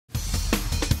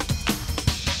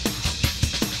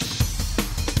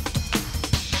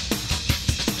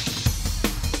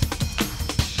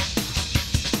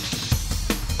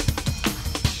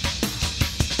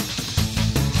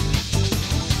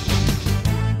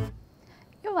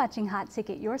You're watching Hot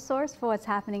Ticket, your source for what's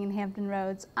happening in Hampton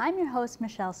Roads. I'm your host,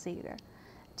 Michelle Seeger.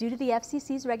 Due to the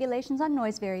FCC's regulations on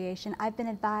noise variation, I've been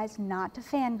advised not to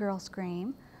fangirl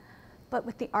scream. But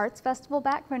with the Arts Festival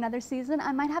back for another season,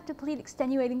 I might have to plead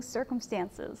extenuating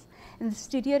circumstances. In the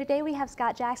studio today, we have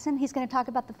Scott Jackson. He's going to talk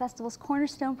about the festival's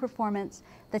cornerstone performance,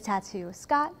 The Tattoo.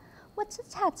 Scott, what's a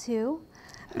tattoo?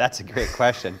 That's a great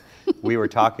question. We were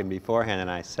talking beforehand,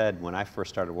 and I said when I first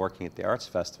started working at the Arts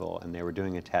Festival and they were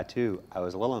doing a tattoo, I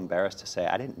was a little embarrassed to say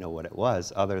I didn't know what it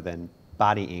was other than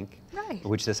body ink, right,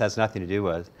 which this has nothing to do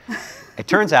with. It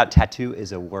turns out tattoo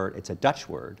is a word, it's a Dutch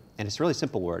word, and it's a really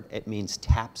simple word. It means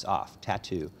taps off,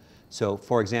 tattoo. So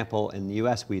for example, in the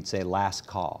US we'd say last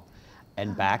call.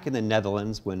 And back in the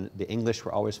Netherlands, when the English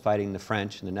were always fighting the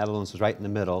French and the Netherlands was right in the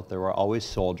middle, there were always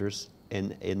soldiers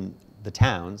in the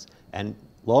towns, and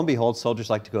lo and behold, soldiers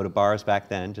like to go to bars back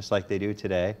then, just like they do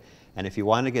today. And if you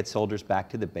wanted to get soldiers back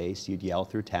to the base, you'd yell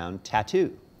through town,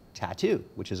 tattoo, tattoo,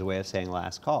 which is a way of saying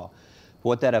last call. But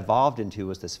what that evolved into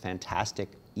was this fantastic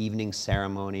evening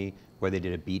ceremony where they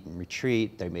did a beat and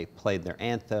retreat, they played their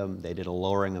anthem, they did a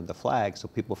lowering of the flag, so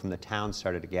people from the town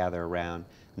started to gather around.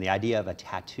 And the idea of a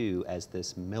tattoo as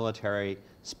this military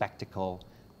spectacle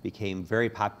became very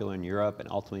popular in Europe and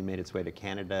ultimately made its way to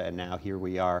Canada, and now here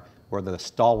we are. We're the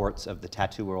stalwarts of the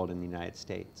tattoo world in the United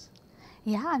States.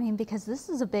 Yeah, I mean, because this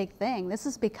is a big thing. This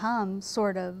has become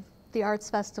sort of the Arts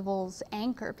Festival's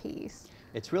anchor piece.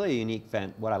 It's really a unique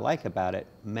event. What I like about it,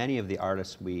 many of the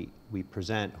artists we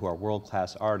present who are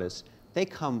world-class artists, they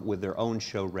come with their own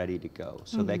show ready to go.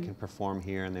 So they can perform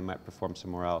here and they might perform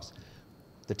somewhere else.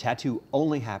 The tattoo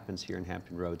only happens here in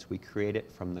Hampton Roads. We create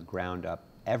it from the ground up.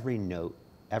 Every note,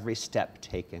 every step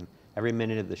taken, every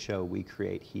minute of the show we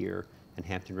create here in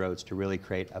Hampton Roads to really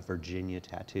create a Virginia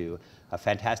tattoo. A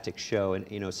fantastic show, and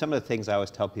you know, some of the things I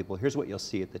always tell people, here's what you'll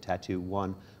see at the tattoo.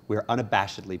 One, we're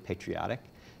unabashedly patriotic,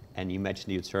 and you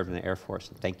mentioned you'd served in the Air Force,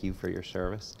 and thank you for your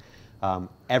service.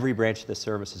 Every branch of the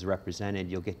service is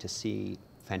represented. You'll get to see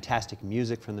fantastic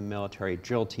music from the military,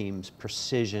 drill teams,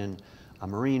 precision, a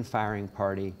Marine firing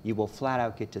party. You will flat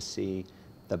out get to see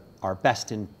our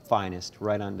best and finest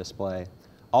right on display.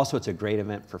 Also, it's a great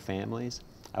event for families.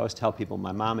 I always tell people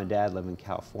my mom and dad live in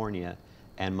California,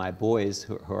 and my boys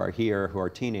who are here, who are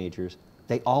teenagers,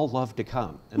 they all love to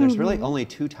come. And there's really only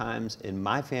two times in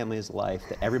my family's life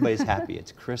that everybody's happy.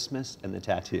 It's Christmas and the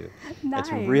tattoo. Nice.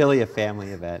 It's really a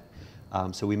family event.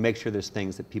 So we make sure there's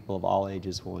things that people of all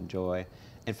ages will enjoy.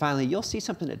 And finally, you'll see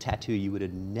something at Tattoo you would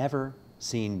have never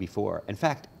seen before. In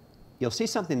fact, you'll see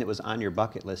something that was on your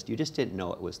bucket list, you just didn't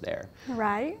know it was there.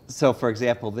 Right. So for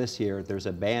example, this year, there's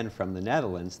a band from the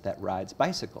Netherlands that rides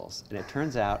bicycles. And it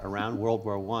turns out around World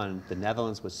War I, the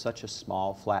Netherlands was such a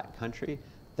small, flat country,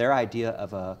 their idea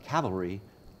of a cavalry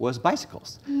was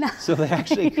bicycles. Nice. So they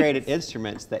actually created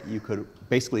instruments that you could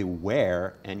basically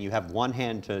wear, and you have one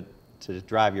hand to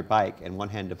drive your bike and one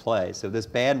hand to play. So this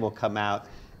band will come out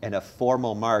in a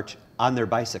formal march on their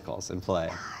bicycles and play.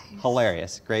 Nice.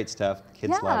 Hilarious, great stuff,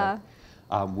 kids love it.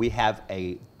 We have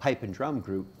a pipe and drum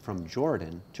group from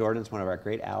Jordan. Jordan's one of our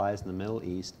great allies in the Middle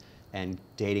East, and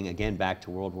dating again back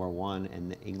to World War I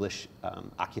and the English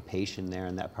occupation there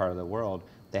in that part of the world,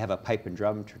 they have a pipe and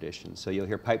drum tradition. So you'll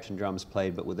hear pipes and drums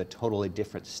played, but with a totally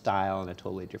different style and a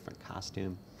totally different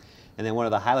costume. And then one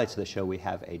of the highlights of the show, we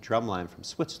have a drum line from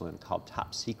Switzerland called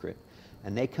Top Secret.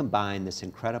 And they combine this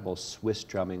incredible Swiss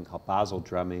drumming called Basel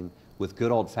drumming with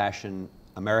good old-fashioned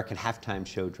American halftime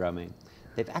show drumming.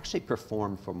 They've actually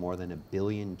performed for more than 1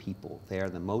 billion people. They are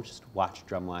the most watched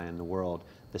drumline in the world.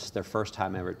 This is their first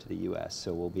time ever to the US,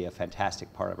 so will be a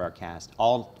fantastic part of our cast.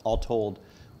 All told,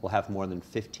 we'll have more than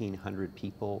 1,500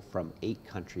 people from 8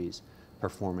 countries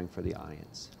performing for the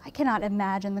audience. I cannot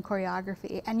imagine the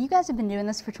choreography. And you guys have been doing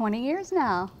this for 20 years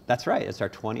now. That's right, it's our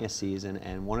 20th season,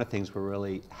 and one of the things we're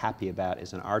really happy about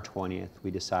is in our 20th, we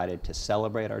decided to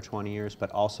celebrate our 20 years, but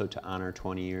also to honor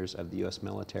 20 years of the US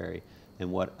military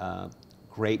and what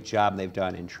great job they've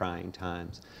done in trying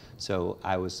times. So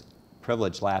I was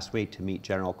privileged last week to meet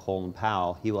General Colin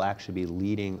Powell. He will actually be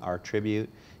leading our tribute.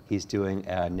 He's doing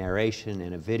a narration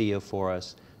and a video for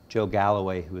us. Joe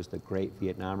Galloway, who is the great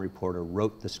Vietnam reporter,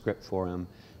 wrote the script for him.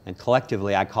 And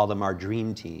collectively, I call them our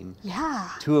dream team. Yeah.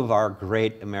 2 of our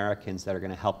great Americans that are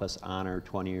going to help us honor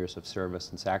 20 years of service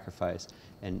and sacrifice.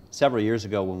 And several years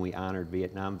ago when we honored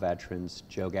Vietnam veterans,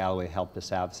 Joe Galloway helped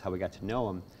us out. That's how we got to know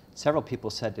him. Several people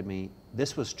said to me,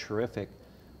 this was terrific,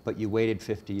 but you waited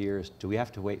 50 years. Do we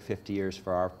have to wait 50 years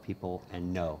for our people?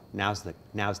 And no, now's the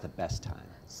best time.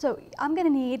 So I'm going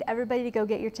to need everybody to go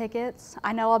get your tickets.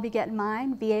 I know I'll be getting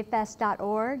mine,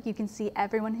 vafest.org. You can see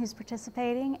everyone who's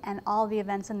participating and all the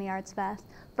events in the Arts Fest.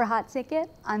 For Hot Ticket,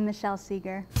 I'm Michelle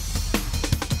Seeger.